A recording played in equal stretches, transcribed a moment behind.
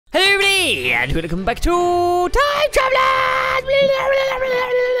And we're gonna come back to Time Travelers!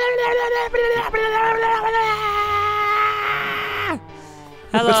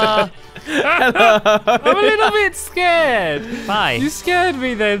 Hello. Hello. I'm a little bit scared. Why? You scared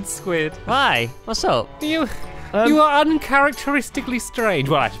me then, Squid. Why? What's up? You are uncharacteristically strange.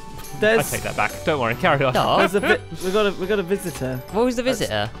 Well, I take that back. Don't worry, carry on. No. We got a visitor. What was the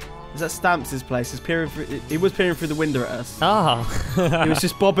visitor? Is that Stamps' place? He was peering through the window at us. Oh. He was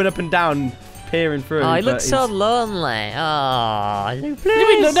just bobbing up and down, peering through. Oh, he looks so lonely. Oh, please.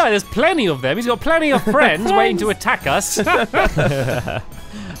 You mean, no, there's plenty of them. He's got plenty of friends waiting to attack us.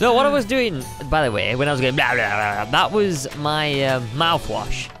 No, what I was doing, by the way, when I was going blah, blah, blah, that was my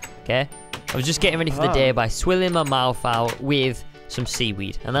mouthwash, okay? I was just getting ready for the day by swilling my mouth out with some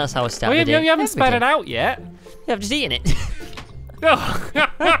seaweed, and that's how I started You haven't spat it out yet. Yeah, I've just eaten it. Well,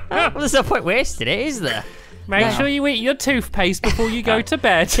 there's no point wasting it, is there? Make sure you eat your toothpaste before you go to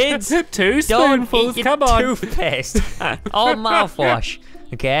bed. Kids, 2 spoonfuls, come on. Toothpaste. All mouthwash,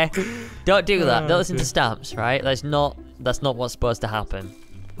 okay? Don't do that. Don't listen to Stamps, right? That's not what's supposed to happen.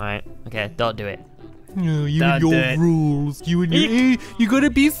 Right? Okay, don't do it. No, you and your rules. You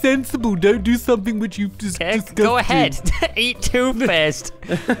gotta be sensible. Don't do something which you've just disgusted. Go ahead. Eat toothpaste.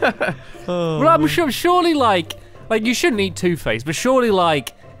 Well, I'm sure, surely like you shouldn't eat toothpaste, but surely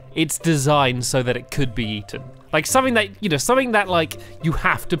like it's designed so that it could be eaten. Like something that like you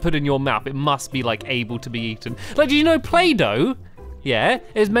have to put in your mouth. It must be like able to be eaten. Like, do you know Play-Doh? Yeah,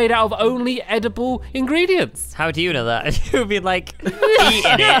 is made out of only edible ingredients. How do you know that? You've been like eating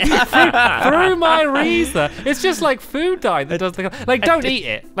it through my reason. It's just like food dye that does the like. Don't eat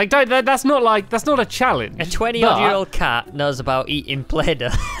it. Like, don't. That's not a challenge. A 20-odd-year-old cat knows about eating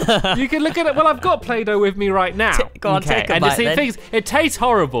Play-Doh. You can look at it. Well, I've got Play-Doh with me right now. Go on, take a bite, then. It tastes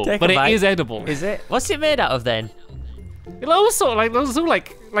horrible, but it is edible. Is it? What's it made out of then? It's all like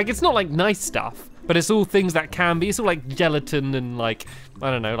it's not like nice stuff. But it's all things that can be. It's all like gelatin and like, I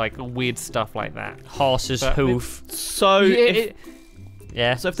don't know, like weird stuff like that. Horse's hoof. So if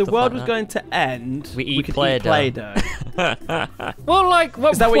the world was going to end, we could Play-Doh. eat Play-Doh. Well, like, why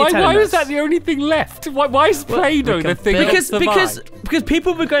is that the only thing left? Why is Play-Doh the thing that survived? Because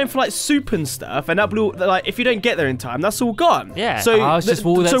people were going for like soup and stuff, and that would all, like, if you don't get there in time, that's all gone. Yeah. So it's just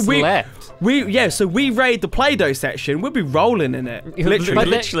all that's left. So we raid the Play-Doh section. We'll be rolling in it.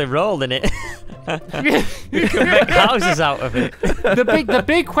 Literally rolling it. You can make houses out of it. The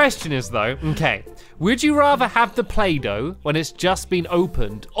big question is though, okay, would you rather have the Play-Doh when it's just been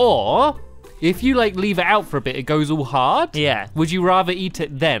opened, or if you like leave it out for a bit, it goes all hard? Yeah. Would you rather eat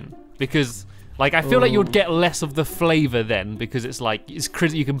it then? Because like I feel like you'd get less of the flavor then, because it's like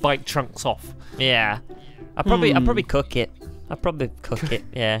you can bite chunks off. Yeah. I'd probably cook it.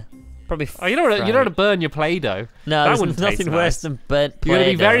 Yeah. Probably. Oh, you don't want to burn your Play-Doh. No, there's nothing worse than burnt Play-Doh. You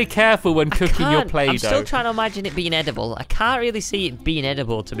gotta be very careful when cooking your Play-Doh. I'm still trying to imagine it being edible. I can't really see it being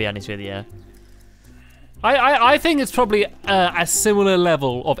edible, to be honest with you. I think it's probably a similar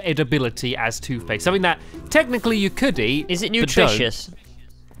level of edibility as toothpaste. Something that technically you could eat. Is it nutritious?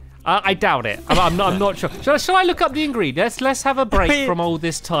 I doubt it. I'm not sure. Shall I look up the ingredients? Let's have a break from all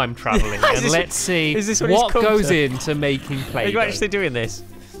this time traveling and let's see what goes into making Play-Doh. Are you actually doing this?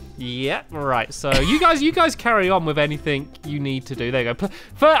 Yeah, right. So you guys carry on with anything you need to do. There you go.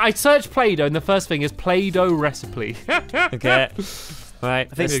 I searched Play-Doh, and the first thing is Play-Doh recipe. Okay. Right.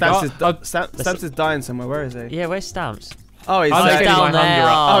 I think Stamps is dying somewhere. Where is he? Yeah, where's Stamps? Oh, he's down there.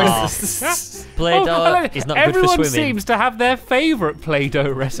 Play-Doh is not good for swimming. Everyone seems to have their favourite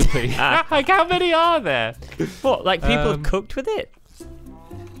Play-Doh recipe. Like, how many are there? What, like people have cooked with it?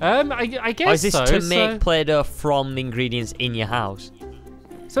 I guess so. Or is this to make Play-Doh from the ingredients in your house?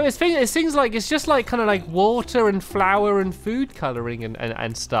 So it's things like, it's just like kind of like water and flour and food colouring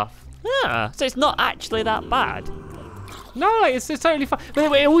and stuff. Yeah, so it's not actually that bad. No, like, it's totally fine. But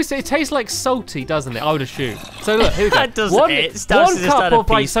it tastes like salty, doesn't it? I would assume. So look, here we go. One cup of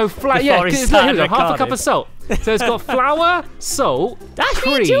like flour. Yeah, here we go. Half a cup of salt. So it's got flour, salt,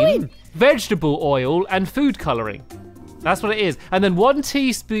 cream, vegetable oil, and food colouring. That's what it is. And then 1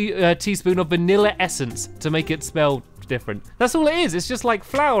 teaspoon of vanilla essence to make it smell different. That's all it is. It's just like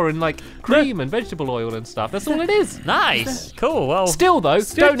flour and like cream and vegetable oil and stuff. That's all it is. Nice. Cool. Well, still though,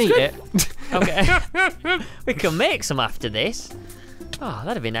 don't eat it. Okay. We can make some after this. Oh,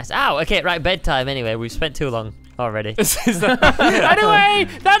 that'd be nice. Ow. Okay, right. Bedtime. Anyway, we've spent too long already. Anyway,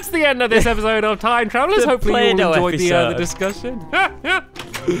 that's the end of this episode of Time Travelers. Hopefully you all enjoyed the discussion.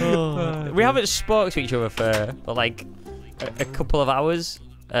 We haven't spoke to each other for like a couple of hours,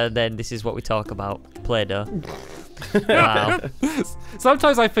 and then this is what we talk about. Play-Doh. Wow.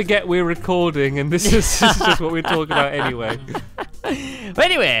 Sometimes I forget we're recording, and this is just what we're talking about anyway. But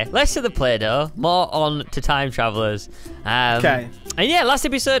anyway, less of the Play-Doh, more on to time travelers. Okay. And yeah, last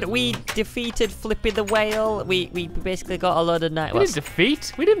episode we defeated Flippy the whale. We basically got a load of night. We didn't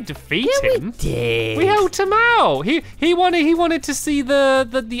defeat him. We did. We helped him out. He wanted to see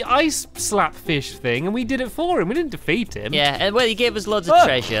the ice slap fish thing, and we did it for him. We didn't defeat him. Yeah, and well, he gave us loads of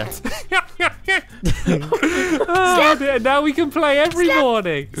treasure. Now we can play every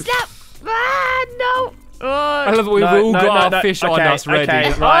morning. Slap! Ah, no. I love that we've all got our fish on us ready.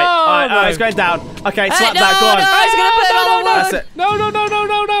 Okay, right. No. It's going down. Okay, slap no, that. Go on. No, it's gonna burn all the wood. No.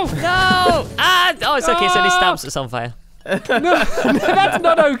 No! Oh, it's okay. So this stamps it's on fire. No, that's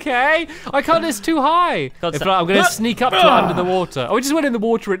not okay. I can't. It's too high. I'm going to sneak up to it under the water. Oh, we just went in the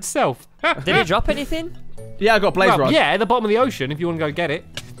water itself. Did he drop anything? Yeah, I got blaze rod. Yeah, at the bottom of the ocean. If you want to go get it.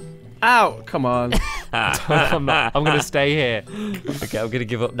 Ow! Come on. I'm not. I'm going to stay here. Okay, I'm going to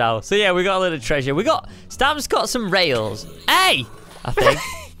give up now. So yeah, we got a little treasure. Stamp's got some rails. Hey! I think.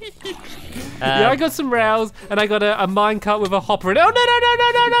 Yeah, I got some rails, and I got a minecart with a hopper in it. Oh, no,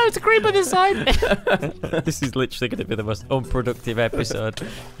 it's a creeper this side. This is literally going to be the most unproductive episode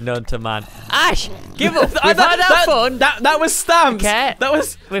known to man. Ash, give up. We've had our fun. That was Stamps. Okay.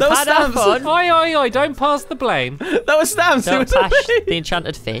 We've had our fun. Oi, don't pass the blame. That was Stamps. Don't pass the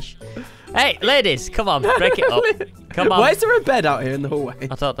enchanted fish. Hey, ladies, come on, break it up. Come on. Why is there a bed out here in the hallway?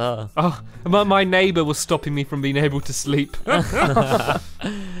 I don't know. Oh, my neighbour was stopping me from being able to sleep.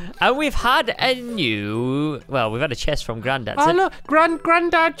 And we've had a we've had a chest from Grandad. Oh, look,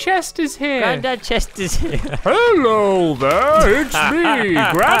 Grandad Chest is here. Grandad Chest is here. Hello there, it's me,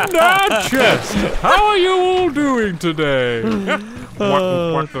 Grandad Chest. How are you all doing today?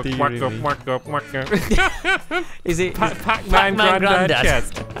 Is it Pac-Man Grandad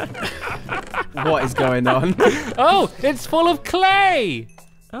Chest? What is going on? Oh, it's full of clay.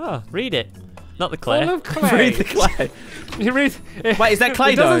 Oh, read it. Not the clay. Full of clay. Read the clay. You read. Wait, is that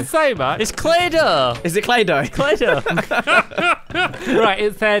Play-Doh? It doesn't say much. It's Play-Doh. Is it Play-Doh? Play-Doh. Right,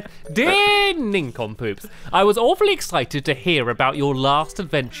 it said, "Dear Nincompoops, I was awfully excited to hear about your last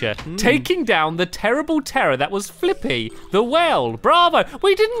adventure, taking down the terrible terror that was Flippy, the whale. Bravo!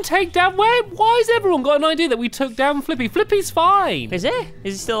 We didn't take down. Why has everyone got an idea that we took down Flippy? Flippy's fine. Is it?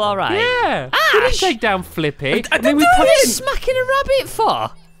 Is it still all right? Yeah. We didn't take down Flippy. I didn't What are you smacking a rabbit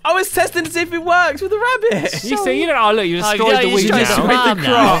for? I was testing to see if it works with the rabbit. You see, you know, oh look, you destroyed the you wheat destroyed now. the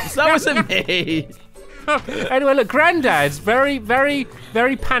crops. That wasn't me. Anyway, look, Grandad's very, very,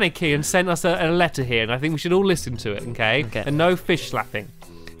 very panicky and sent us a letter here, and I think we should all listen to it, okay? And no fish slapping.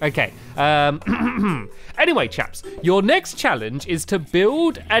 Okay. Anyway, chaps, your next challenge is to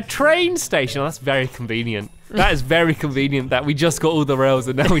build a train station. Oh, that's very convenient. That is very convenient that we just got all the rails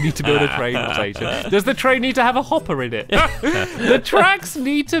and now we need to build a train station. Does the train need to have a hopper in it? The tracks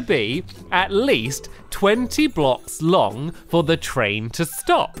need to be at least 20 blocks long for the train to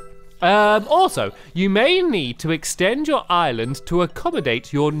stop. Also, you may need to extend your island to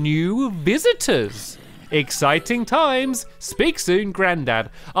accommodate your new visitors. Exciting times. Speak soon, Grandad.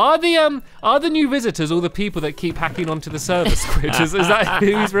 Are the new visitors all the people that keep hacking onto the server, Squid? Is that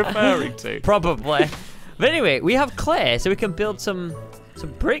who he's referring to? Probably. But anyway, we have clay, so we can build some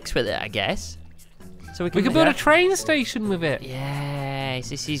bricks with it, I guess. So we can build a train station with it. Yes,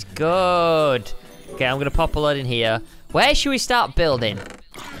 this is good. Okay, I'm gonna pop a load in here. Where should we start building?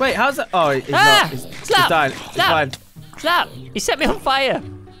 Wait, how's that? Oh, it's not. It's Slap! dying. Slap! It's fine. Slap! He set me on fire.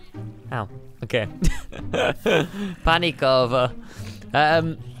 Ow. Okay. Panic over.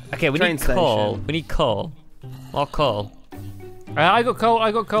 Okay, we Train need coal. station. We need coal. More coal. I got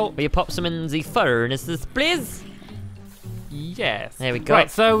coal. Will you pop some in the furnaces, please? Yes. There we go. Right,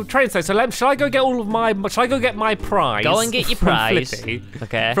 so train station. So shall I go get my prize? Go and get your from prize. Flippy,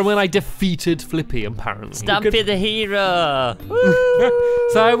 Okay. From when I defeated Flippy, apparently. Stampy the hero.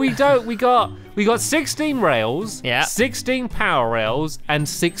 So we got 16 rails, Yeah. 16 power rails, and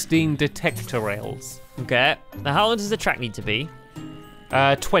 16 detector rails. Okay. Now, how long does the track need to be?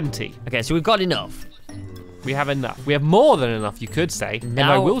 20. Okay, so we've got enough. We have enough. We have more than enough, you could say. And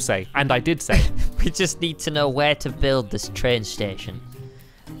I Now- will say, and I did say. We just need to know where to build this train station.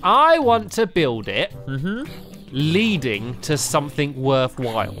 I want to build it leading to something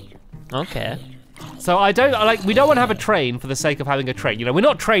worthwhile. Okay. So we don't want to have a train for the sake of having a train. You know, we're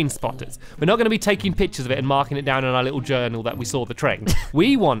not train spotters. We're not going to be taking pictures of it and marking it down in our little journal that we saw the train.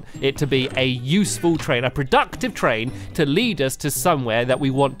 We want it to be a useful train, a productive train to lead us to somewhere that we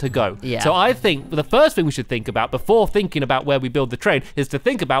want to go. Yeah. So I think the first thing we should think about before thinking about where we build the train is to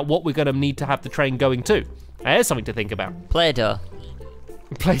think about what we're going to need to have the train going to. There's something to think about. Play-Doh.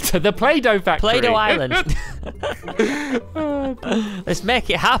 The Play-Doh factory. Play-Doh Island. Let's make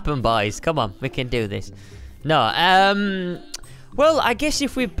it happen, boys. Come on, we can do this. No, well, I guess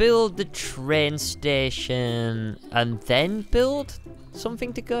if we build the train station and then build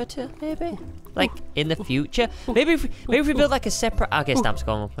something to go to, maybe? Like, in the future? Maybe if we build like a separate... Okay, Stamp's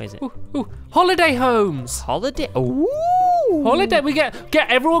going. What is it? Holiday homes. Holiday? Ooh. Holiday. We get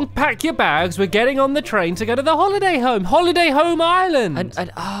everyone pack your bags. We're getting on the train to go to the holiday home. Holiday Home Island.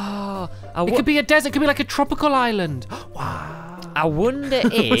 It could be a desert. It could be like a tropical island. Wow. I wonder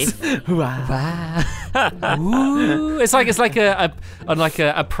if... Wow. Ooh, it's like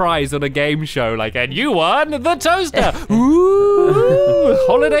a prize on a game show, like, and you won the toaster. Ooh,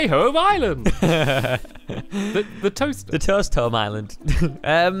 Holiday Home Island. the toaster. The Toast Home Island.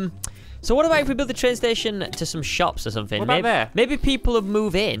 So what about if we build the train station to some shops or something? What about there? Maybe people will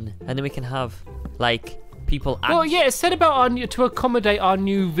move in, and then we can have like people. Well, yeah, it said about to accommodate our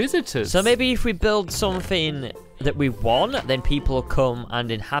new visitors. So maybe if we build something that we want, then people will come and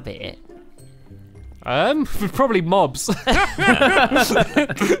inhabit it. Probably mobs.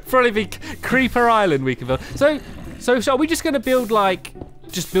 Probably be Creeper Island we can build. So are we just gonna build like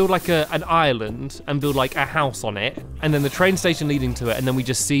an island and build like a house on it, and then the train station leading to it, and then we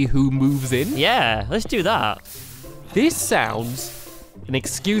just see who moves in? Yeah, let's do that. This sounds, and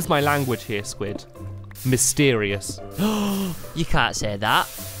excuse my language here, Squid, mysterious. You can't say that.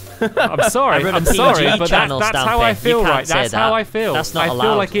 I'm sorry, but that's how I feel, right? That's how I feel. That's not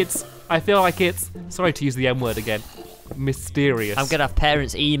allowed. I feel like it's, sorry to use the M word again, mysterious. I'm gonna have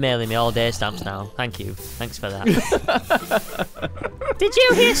parents emailing me all day, Stamps, now. Thank you. Thanks for that. Did you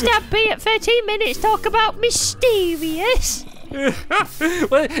hear Stampy at 13 minutes talk about mysterious? Well,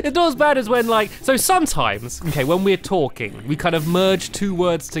 it's not as bad as when, like, so sometimes, okay, when we're talking, we kind of merge two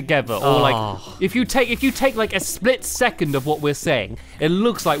words together, or like, if you take like a split second of what we're saying, it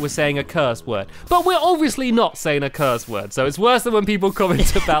looks like we're saying a curse word, but we're obviously not saying a curse word, so it's worse than when people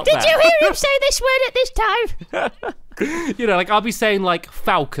comment about that. Did you hear him say this word at this time? You know, like, I'll be saying like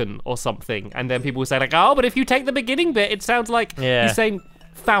falcon or something, and then people will say like, oh, but if you take the beginning bit, it sounds like you're saying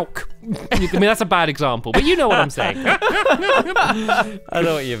falk. I mean, that's a bad example, but you know what I'm saying. I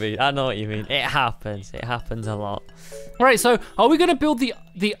know what you mean. It happens a lot. Right, so are we gonna build the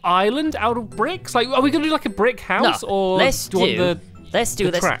island out of bricks? Like, are we gonna do like a brick house, or let's do the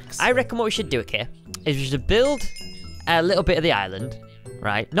tracks? I reckon what we should do, okay, is we should build a little bit of the island,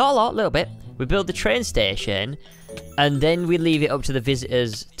 right? Not a lot, a little bit. We build the train station, and then we leave it up to the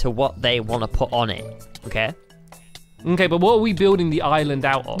visitors to what they want to put on it, okay? Okay, but what are we building the island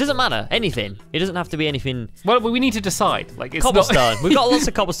out of? Doesn't matter, anything. It doesn't have to be anything. Well, we need to decide. Like, it's cobblestone. We've got lots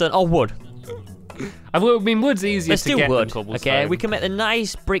of cobblestone. Or wood. I mean, wood's easier to get than wood. cobblestone. Okay, we can make the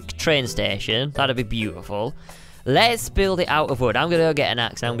nice brick train station. That'd be beautiful. Let's build it out of wood. I'm gonna go get an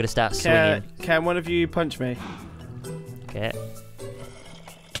axe and I'm gonna start swinging. Can one of you punch me? Okay.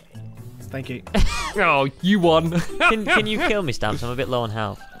 Thank you. Oh, you won. Can you kill me, Stamps? I'm a bit low on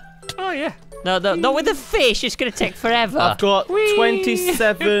health. Oh, yeah. No, not with the fish. It's going to take forever. I've got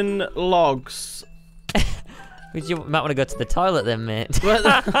 27 logs. You might want to go to the toilet then, mate.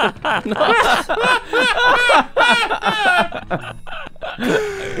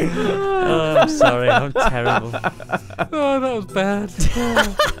 Oh, I'm sorry. I'm terrible. Oh, that was bad.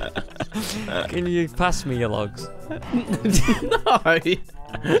 Can you pass me your logs?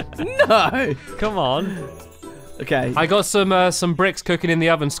 No. Come on. Okay. I got some bricks cooking in the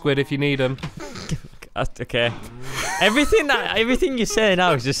oven, Squid, if you need them. Okay. Everything you say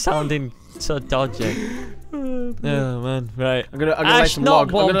now is just sounding so dodgy. Oh man, right. I'm gonna lay some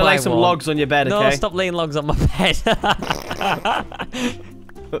logs. I'm gonna lay some logs on your bed, okay? No, stop laying logs on my bed.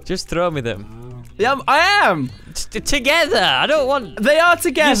 Just throw me them. Yeah, I am. Together. I don't want. They are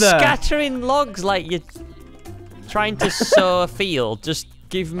together. You're scattering logs like you're trying to sow a field. Just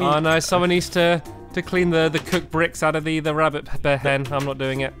give me. Oh no, someone needs to clean the cooked bricks out of the rabbit hen. I'm not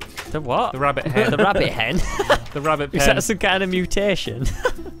doing it. The what? The rabbit hen. The rabbit hen? The rabbit pen. Is that some kind of mutation?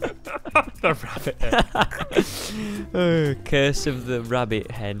 The rabbit hen. Oh, curse of the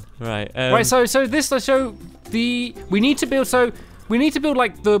rabbit hen. Right. Right. So we need to build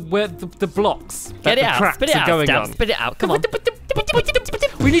like the blocks. Get it the out. tracks Spit it are out. going Damn, on. spit it out. Come on.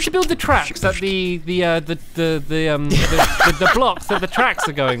 We need to build the tracks that the blocks that the tracks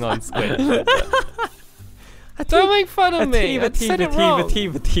are going on, Squid. Don't make fun of me. I said it wrong. We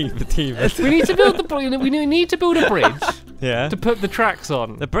need to build we need to build a bridge. Yeah. To put the tracks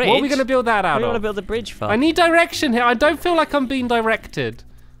on. The bridge. What are we going to build that out of? What do you want to build the bridge for? I need direction here. I don't feel like I'm being directed.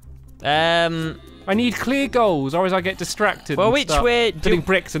 I need clear goals, or as I get distracted. Well, which way? Putting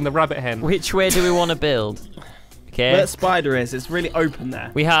bricks in the rabbit hen. Which way do we want to build? Okay. Where that spider is, it's really open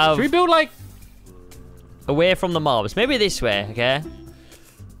there. We have... Should we build, like... Away from the mobs. Maybe this way, okay?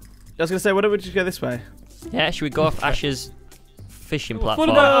 I was going to say, why don't we just go this way? Yeah, should we go off Ash's fishing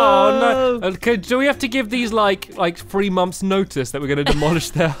platform? Oh, no. Okay, do we have to give these, like 3 months' notice that we're going to demolish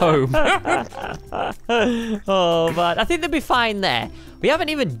their home? Oh, man. I think they'll be fine there. We haven't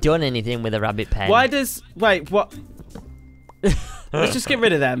even done anything with a rabbit pen. Why does... Wait, what? Let's just get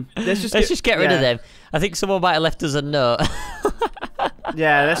rid of them. Let's just get rid of them. I think someone might have left us a note.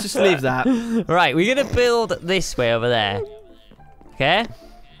 Yeah, let's just leave that. Right, we're going to build this way over there. Okay?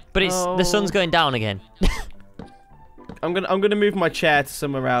 But it's the sun's going down again. I'm gonna move my chair to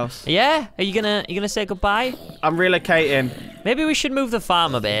somewhere else. Yeah? Are you gonna say goodbye? I'm relocating. Maybe we should move the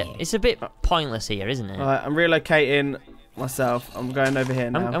farm a bit. It's a bit pointless here, isn't it? Alright, I'm relocating myself. I'm going over here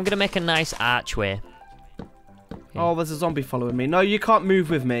now. I'm gonna make a nice archway. Oh, there's a zombie following me. No, you can't move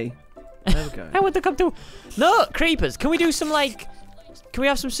with me. There we go. How would they come to? No, creepers. Can we do some Can we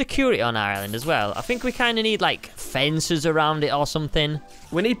have some security on our island as well? I think we kind of need like fences around it or something.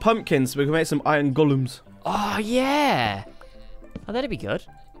 We need pumpkins so we can make some iron golems. Oh yeah. Oh, that'd be good.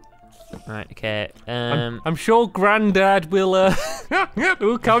 Right, okay. I'm sure Grandad will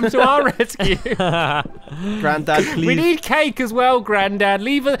will come to our rescue. Grandad, please. We need cake as well, Grandad.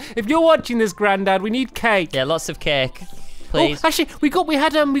 If you're watching this, Grandad, we need cake. Yeah, lots of cake, please. Oh, actually, we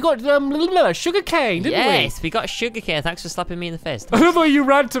got sugar cane, didn't we? Yes, we got sugar cane. Thanks for slapping me in the face. I love how you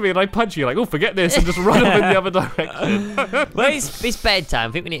ran to me and I punched you like, oh, forget this, and just run up in the other direction. Well, it's bedtime.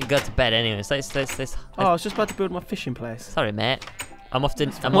 I think we need to go to bed anyway. So let's Oh, I was just about to build my fishing place. Sorry, mate. I'm off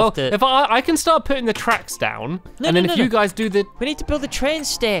to. If I can start putting the tracks down, and then if you guys do the. We need to build the train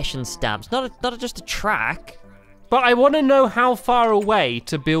station, Stamps, not just a track. But I want to know how far away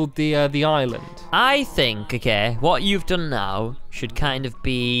to build the island. I think, okay, what you've done now should kind of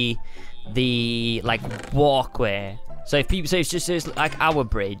be the walkway. So if people, it's like our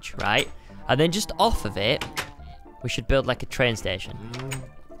bridge, right? And then just off of it, we should build like a train station.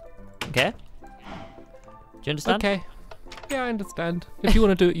 Okay? Do you understand? Okay. Yeah, I understand. If you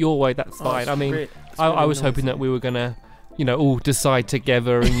want to do it your way, that's fine. I mean, I was hoping that we were gonna, all decide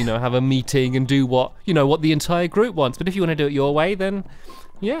together and have a meeting and do what the entire group wants. But if you want to do it your way, then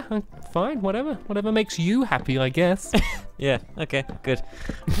yeah, fine, whatever makes you happy, I guess. Yeah. Okay. Good.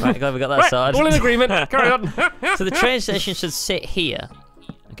 Right, glad we got that sorted. All in agreement. Carry on. So the train station should sit here.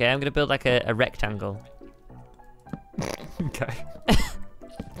 Okay, I'm gonna build like a rectangle. Okay.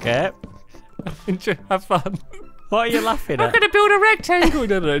 Okay. Enjoy, have fun. What are you laughing at? I'm gonna build a rectangle.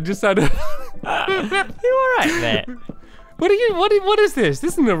 No, just sounded. You alright, mate? What is this?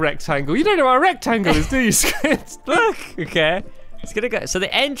 This isn't a rectangle. You don't know what a rectangle is, do you, Squid? Look. Okay. It's gonna go. So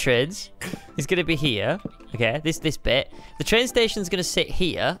the entrance is gonna be here. Okay. This bit. The train station's gonna sit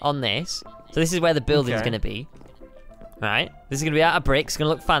here on this. So this is where the building's gonna be. Right. This is gonna be out of bricks. Gonna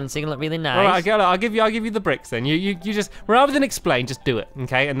look fancy. Gonna look really nice. All right. I'll give you the bricks then. You just rather than explain, just do it.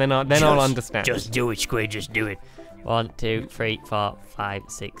 Okay. And then I'll understand. Just do it, Squid. Just do it. 1, 2, 3, 4, 5,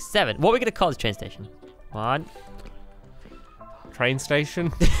 6, 7. What are we gonna call this train station? 1. Train station.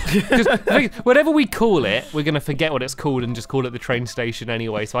 Whatever we call it, we're gonna forget what it's called and just call it the train station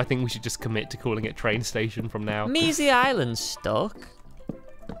anyway. So I think we should just commit to calling it train station from now. Measly Island's stuck.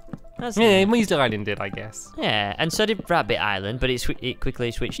 Yeah, Measly Island did, I guess. Yeah, and so did Rabbit Island, but it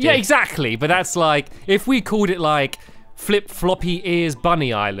quickly switched. Yeah, exactly. But that's like if we called it like Flip Floppy Ears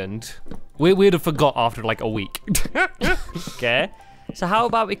Bunny Island, we'd have forgot after like a week. Okay. So how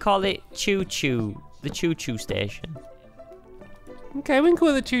about we call it Choo Choo, the Choo Choo Station? Okay, we can call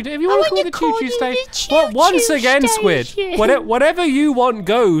it the Choo. If you want to call it the Choo Choo Station. Well, once again, Squid, whatever you want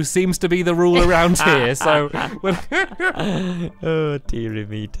goes seems to be the rule around here. So. Oh dearie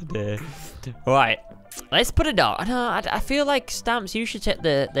me today. Right, let's put it down. I feel like Stamps, you should take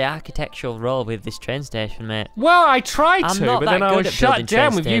the architectural role with this train station, mate. Well, I tried to, but then I was shut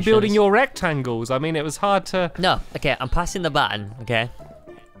down with you building your rectangles. I mean, it was hard to. No, okay, I'm passing the baton. Okay.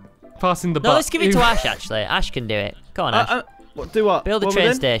 Passing the baton. No, let's give it to Ash. Actually, Ash can do it. Go on, Ash. Do what? Build a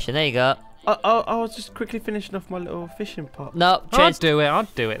train station. There you go. I was just quickly finishing off my little fishing pot. No, I'll do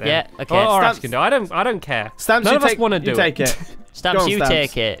it then. Yeah, okay. Or Ash can do it. I don't care. Stamps, none of us want to do it. Take it. Stamps, you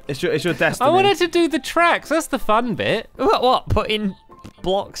take it. It's your destiny. I wanted to do the tracks. That's the fun bit. What? Putting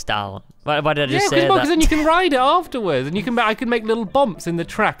blocks down. Why did I just say that? Yeah, because then you can ride it afterwards, and I can make little bumps in the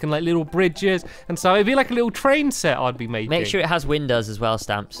track and like little bridges, and so it'd be like a little train set I'd be making. Make sure it has windows as well,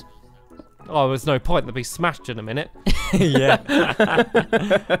 Stamps. Oh, there's no point. They'll be smashed in a minute. Yeah.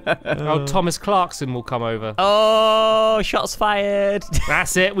 Oh, Thomas Clarkson will come over. Oh, shots fired.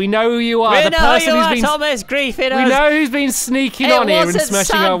 That's it. We know who you are. We the know person who you who's are, been Thomas griefing us. We know who's been sneaking on here and smashing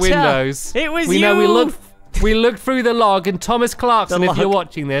Santa. our windows. It was we you. know we look. We looked through the log, and Thomas Clarkson, if you're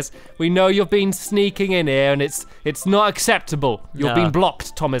watching this, we know you've been sneaking in here, and it's not acceptable. You've been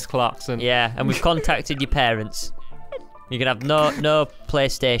blocked, Thomas Clarkson. Yeah, and we've contacted your parents. You can have no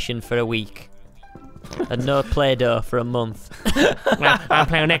PlayStation for a week. And no Play-Doh for a month. Well, I'm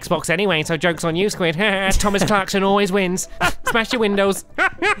playing on Xbox anyway, so joke's on you, Squid. Thomas Clarkson always wins. Smash your windows.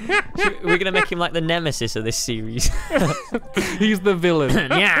 We're going to make him like the nemesis of this series. He's the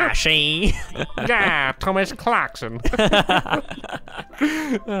villain. Yeah, she. Yeah, Thomas Clarkson.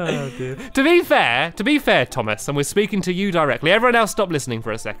 Oh, dear. To be fair, Thomas, and we're speaking to you directly. Everyone else stop listening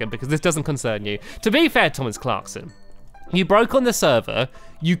for a second because this doesn't concern you. To be fair, Thomas Clarkson, you broke on the server.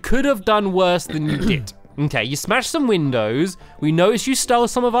 You could have done worse than you did. Okay, you smashed some windows. We noticed you stole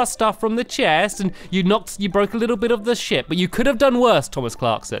some of our stuff from the chest, and you broke a little bit of the ship. But you could have done worse, Thomas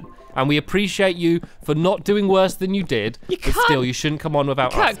Clarkson. And we appreciate you for not doing worse than you did. But still, you shouldn't come on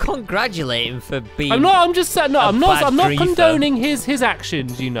without us. You can't congratulate him for being. I'm just saying. No, I'm not condoning his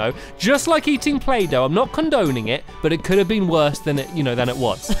actions. You know, just like eating Play-Doh, I'm not condoning it. But it could have been worse than it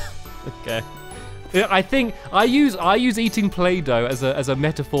was. Okay. I think I use eating Play-Doh as a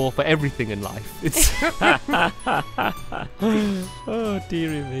metaphor for everything in life. It's oh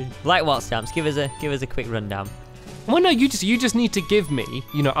dearie me. Like what, Stamps? Give us a quick rundown. Well, no, you just need to give me,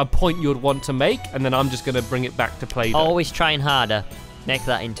 a point you'd want to make, and then I'm just gonna bring it back to Play-Doh. Always trying harder. Make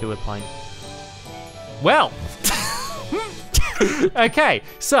that into a point. Well, okay.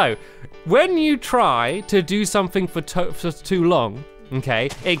 So when you try to do something for too long, okay,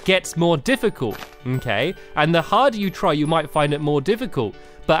 it gets more difficult, okay? And the harder you try, you might find it more difficult.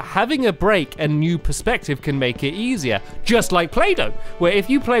 But having a break and new perspective can make it easier, just like Play-Doh, where if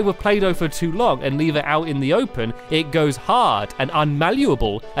you play with Play-Doh for too long and leave it out in the open, it goes hard and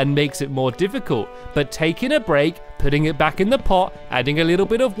unmalleable and makes it more difficult. But taking a break, putting it back in the pot, adding a little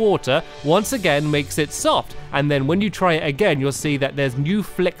bit of water, once again makes it soft. And then when you try it again, you'll see that there's new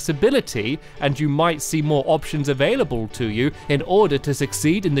flexibility and you might see more options available to you in order to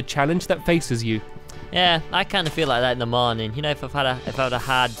succeed in the challenge that faces you. Yeah, I kind of feel like that in the morning. If I've had a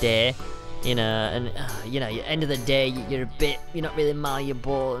hard day, and end of the day, you're not really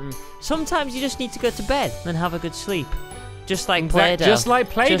malleable, and sometimes you just need to go to bed and have a good sleep. Just like Play-Doh. Just like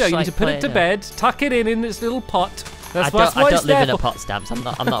Play-Doh, you need to put it to bed, tuck it in its little pot. I don't live in a pot, Stamps. I'm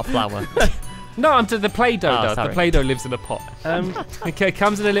not a flower. No, the Play-Doh does. Sorry. The Play-Doh lives in a pot. Okay, it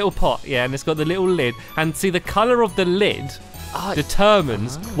comes in a little pot, yeah, and it's got the little lid. And see, the colour of the lid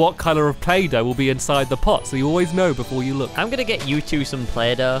determines what colour of Play-Doh will be inside the pot, so you always know before you look. I'm going to get you two some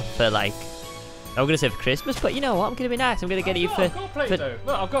Play-Doh for I'm going to say for Christmas, but you know what? I'm going to be nice. I'm going to get you for... I've got Play-Doh.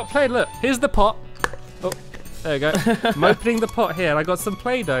 Look, I've got Play-Doh. Look, here's the pot. Oh, there we go. I'm opening the pot here, and I got some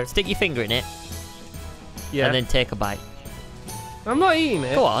Play-Doh. Stick your finger in it. Yeah. And then take a bite. I'm not eating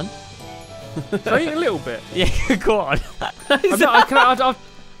it. Go on. I'll eat a little bit. Yeah, go on.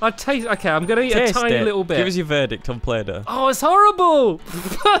 I'll taste. Okay, I'm gonna eat a tiny little bit. Give us your verdict on Play-Doh. Oh, it's horrible.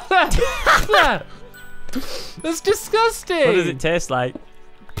 That's disgusting. What does it taste like?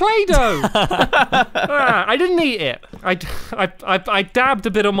 Play-Doh. I didn't eat it. I dabbed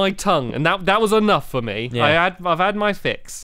a bit on my tongue, and that was enough for me. Yeah. I've had my fix.